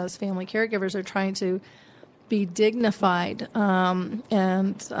us as family caregivers are trying to be dignified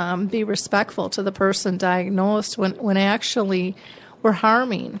and be respectful to the person diagnosed when actually we're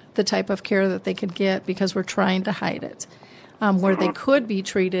harming the type of care that they could get because we're trying to hide it, where they could be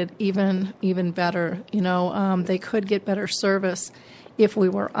treated even better. They could get better service if we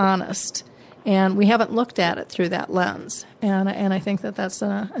were honest. And we haven't looked at it through that lens. And I think that's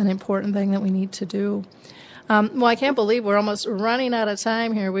an important thing that we need to do. Well, I can't believe we're almost running out of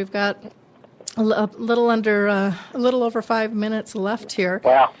time here. We've got a little over 5 minutes left here.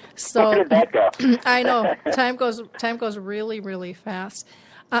 Wow. So where did that go? I know. Time goes really, really fast.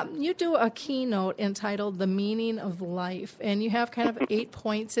 You do a keynote entitled The Meaning of Life, and you have kind of 8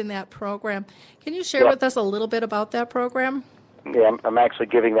 points in that program. Can you share with us a little bit about that program? I'm actually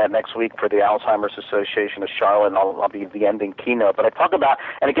giving that next week for the Alzheimer's Association of Charlotte, and I'll be the ending keynote. But I talk about,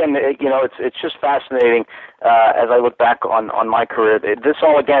 and again, it's just fascinating as I look back on my career. This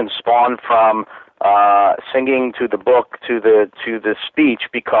all again spawned from singing to the book to the speech,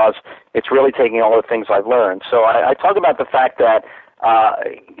 because it's really taking all the things I've learned. So I talk about the fact that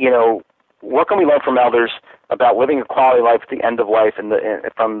what can we learn from elders about living a quality life at the end of life, and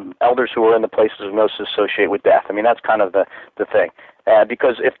from elders who are in the places who most associate with death. I mean, that's kind of the thing.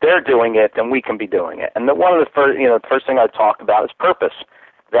 Because if they're doing it, then we can be doing it. And one of the first thing I talk about is purpose.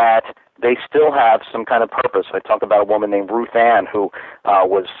 That they still have some kind of purpose. I talk about a woman named Ruth Ann who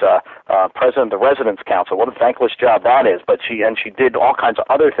was president of the Residence Council. What a thankless job that is. But she did all kinds of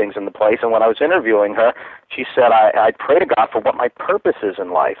other things in the place. And when I was interviewing her, she said, I pray to God for what my purpose is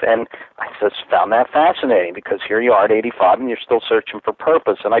in life. And I just found that fascinating, because here you are at 85 and you're still searching for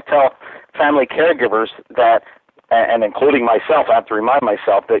purpose. And I tell family caregivers that, and including myself, I have to remind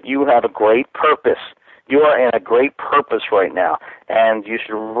myself that you have a great purpose. You are in a great purpose right now, and you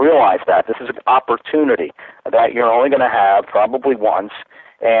should realize that. This is an opportunity that you're only going to have probably once,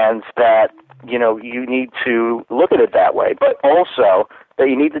 and that, you need to look at it that way, but also that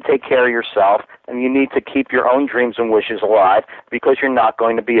you need to take care of yourself, and you need to keep your own dreams and wishes alive, because you're not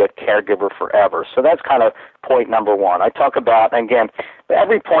going to be a caregiver forever. So that's kind of point number one. I talk about, again,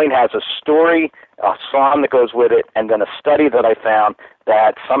 every point has a story, a song that goes with it, and then a study that I found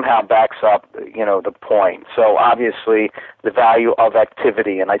that somehow backs up, the point. So obviously the value of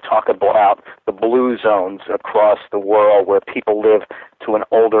activity, and I talk about the blue zones across the world where people live to an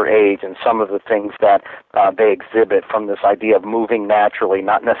older age, and some of the things that they exhibit, from this idea of moving naturally,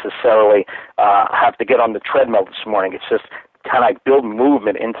 not necessarily have to get on the treadmill this morning. It's just, can I build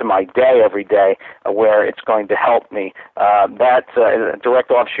movement into my day every day where it's going to help me? That's a direct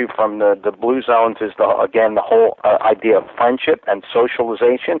offshoot from the blue zones is, the whole idea of friendship and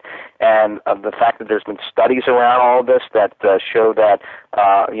socialization, and the fact that there's been studies around all of this that show that,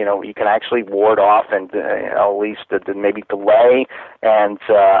 you can actually ward off and at least maybe delay and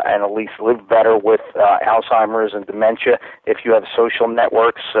at least live better with Alzheimer's and dementia if you have social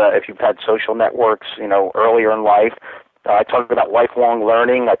networks, if you've had social networks, earlier in life. I talk about lifelong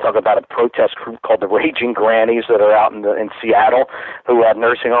learning. I talk about a protest group called the Raging Grannies that are out in Seattle, who have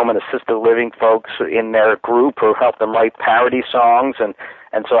nursing home and assisted living folks in their group who help them write parody songs. And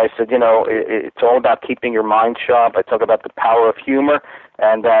so I said, it's all about keeping your mind sharp. I talk about the power of humor,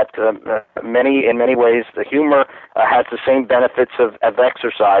 and that in many ways the humor has the same benefits of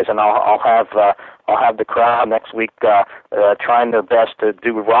exercise. And I'll have the crowd next week trying their best to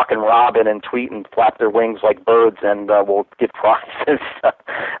do rock and robin and tweet and flap their wings like birds, and we'll give prizes.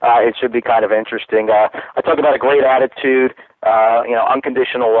 It should be kind of interesting. I talk about a great attitude,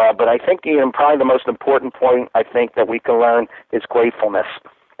 unconditional love, but I think probably the most important point I think that we can learn is gratefulness.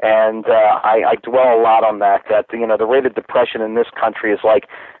 And I dwell a lot on that the rate of depression in this country is like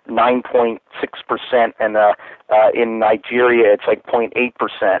 9.6%, and in Nigeria it's like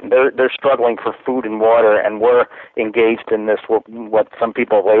 0.8%. They're struggling for food and water, and we're engaged in this, what some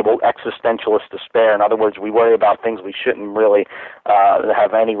people label existentialist despair. In other words, we worry about things we shouldn't really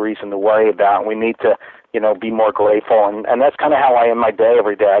have any reason to worry about. We need to, be more grateful, and that's kind of how I end my day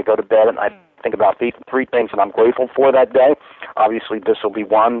every day. I go to bed and I think about the three things that I'm grateful for that day. Obviously, this will be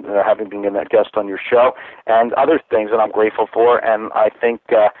one, having been a guest on your show, and other things that I'm grateful for. And I think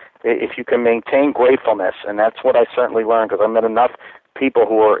if you can maintain gratefulness, and that's what I certainly learned, because I met enough people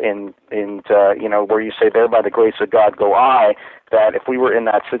who are in where you say, there by the grace of God go I, that if we were in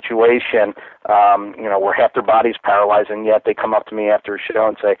that situation, where half their body's paralyzed, and yet they come up to me after a show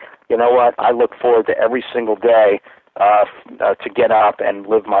and say, you know what, I look forward to every single day to get up and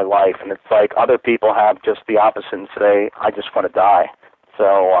live my life. And it's like other people have just the opposite and say, I just want to die.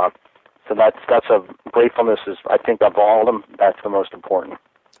 So that's a gratefulness is, I think, of all of them, that's the most important.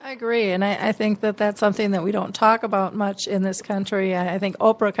 I agree, and I think that that's something that we don't talk about much in this country. I think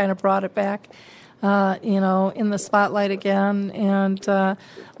Oprah kind of brought it back, in the spotlight again, and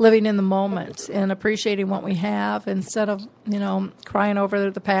living in the moment and appreciating what we have instead of, crying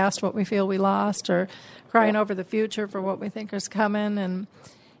over the past, what we feel we lost, or crying over the future for what we think is coming. And,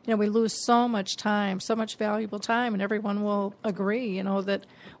 we lose so much time, so much valuable time, and everyone will agree, that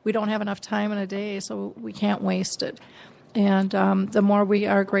we don't have enough time in a day, so we can't waste it. And the more we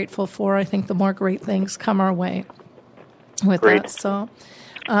are grateful for, I think the more great things come our way with Great. that. So,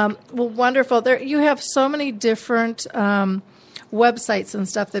 well, wonderful. You have so many different websites and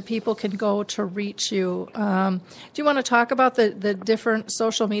stuff that people can go to reach you. Do you want to talk about the different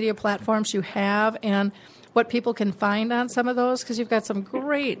social media platforms you have and what people can find on some of those? Because you've got some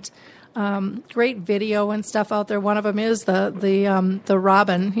great video and stuff out there. One of them is the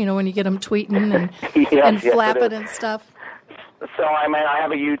robin, when you get them tweeting and, and flapping and stuff. So I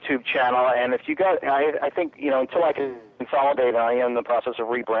have a YouTube channel, and if you got, I think until I can consolidate, I am in the process of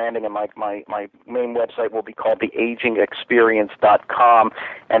rebranding, and my main website will be called theagingexperience.com,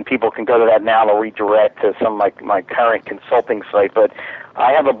 and people can go to that now to redirect to some of my current consulting site. But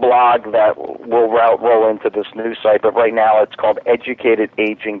I have a blog that will roll into this new site, but right now it's called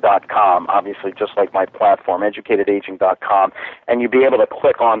educatedaging.com, obviously just like my platform, educatedaging.com, and you'll be able to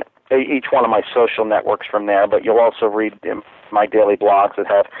click on each one of my social networks from there, but you'll also read my daily blogs that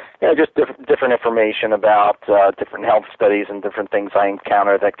have just different information about different health studies and different things I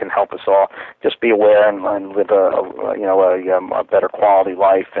encounter that can help us all just be aware and live a better quality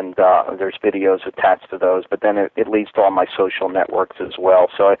life. And there's videos attached to those, but then it leads to all my social networks as well.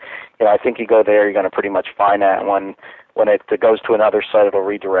 So I think you go there, you're going to pretty much find that. When it goes to another site, it'll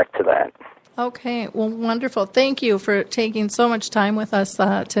redirect to that. Okay, well, wonderful. Thank you for taking so much time with us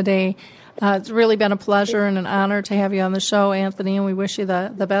today. It's really been a pleasure and an honor to have you on the show, Anthony, and we wish you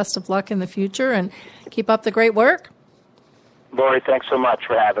the best of luck in the future, and keep up the great work. Lori, thanks so much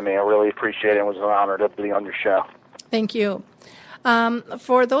for having me. I really appreciate it. It was an honor to be on your show. Thank you.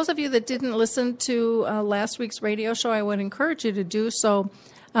 For those of you that didn't listen to last week's radio show, I would encourage you to do so.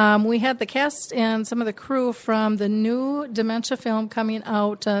 We had the cast and some of the crew from the new dementia film coming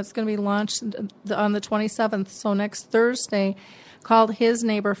out. It's going to be launched on the 27th, so next Thursday, called His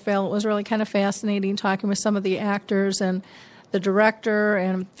Neighbor Phil. It was really kind of fascinating talking with some of the actors and the director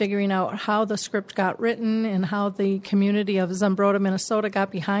and figuring out how the script got written and how the community of Zumbrota, Minnesota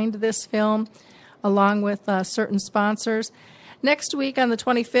got behind this film, along with certain sponsors. Next week on the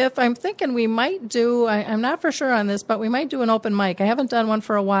 25th, I'm thinking we might do, I'm not for sure on this, but we might do an open mic. I haven't done one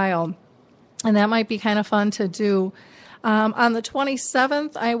for a while, and that might be kind of fun to do. On the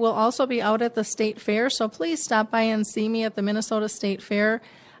 27th, I will also be out at the State Fair, so please stop by and see me at the Minnesota State Fair.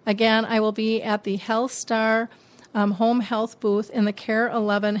 Again, I will be at the Health Star Home Health booth in the Care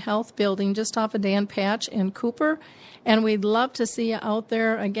 11 Health Building just off of Dan Patch in Cooper, and we'd love to see you out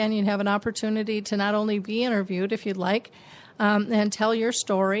there. Again, you'd have an opportunity to not only be interviewed if you'd like, and tell your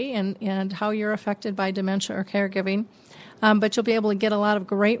story and how you're affected by dementia or caregiving. But you'll be able to get a lot of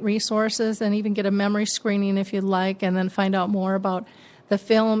great resources and even get a memory screening if you'd like, and then find out more about the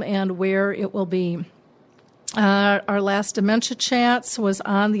film and where it will be. Our last Dementia Chats was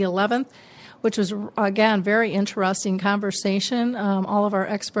on the 11th, which was, again, very interesting conversation. All of our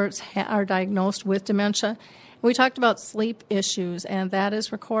experts are diagnosed with dementia. We talked about sleep issues, and that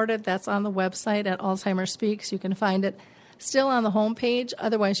is recorded. That's on the website at Alzheimer's Speaks. You can find it still on the home page.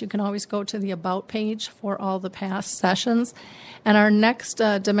 Otherwise, you can always go to the About page for all the past sessions. And our next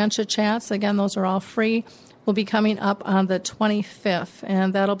Dementia Chats, again, those are all free, will be coming up on the 25th.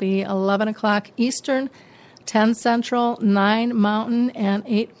 And that'll be 11 o'clock Eastern, 10 Central, 9 Mountain, and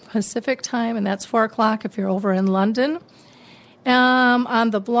 8 Pacific time. And that's 4 o'clock if you're over in London. On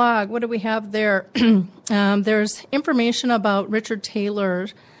the blog, what do we have there? There's information about Richard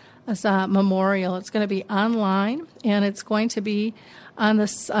Taylor's memorial. It's going to be online, and it's going to be on the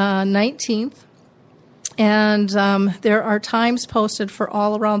 19th. And there are times posted for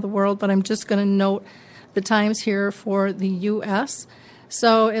all around the world, but I'm just going to note the times here for the U.S.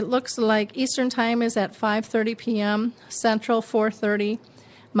 So it looks like Eastern time is at 5:30 p.m., Central 4:30,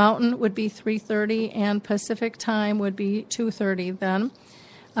 Mountain would be 3:30, and Pacific time would be 2:30 then.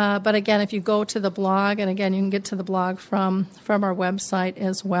 But again, if you go to the blog, and again, you can get to the blog from our website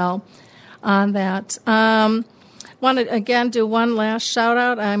as well on that. Want to, again, do one last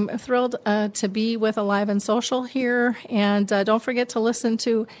shout-out. I'm thrilled to be with Alive and Social here. And don't forget to listen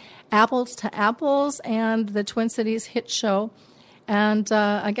to Apples to Apples and the Twin Cities Hit Show. And,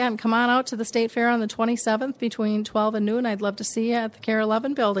 again, come on out to the State Fair on the 27th between 12 and noon. I'd love to see you at the Care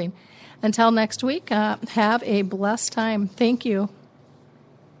 11 building. Until next week, have a blessed time. Thank you.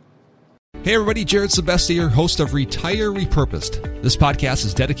 Hey everybody, Jared Sebestier, host of Retire Repurposed. This podcast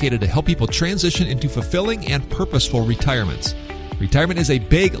is dedicated to help people transition into fulfilling and purposeful retirements. Retirement is a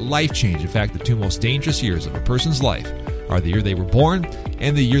big life change. In fact, the two most dangerous years of a person's life are the year they were born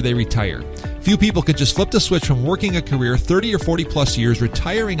and the year they retire. Few people can just flip the switch from working a career 30 or 40 plus years,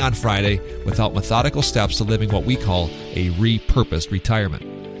 retiring on Friday, without methodical steps to living what we call a repurposed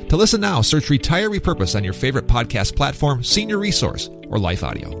retirement. To listen now, search Retire Repurposed on your favorite podcast platform, Senior Resource, or Life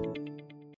Audio.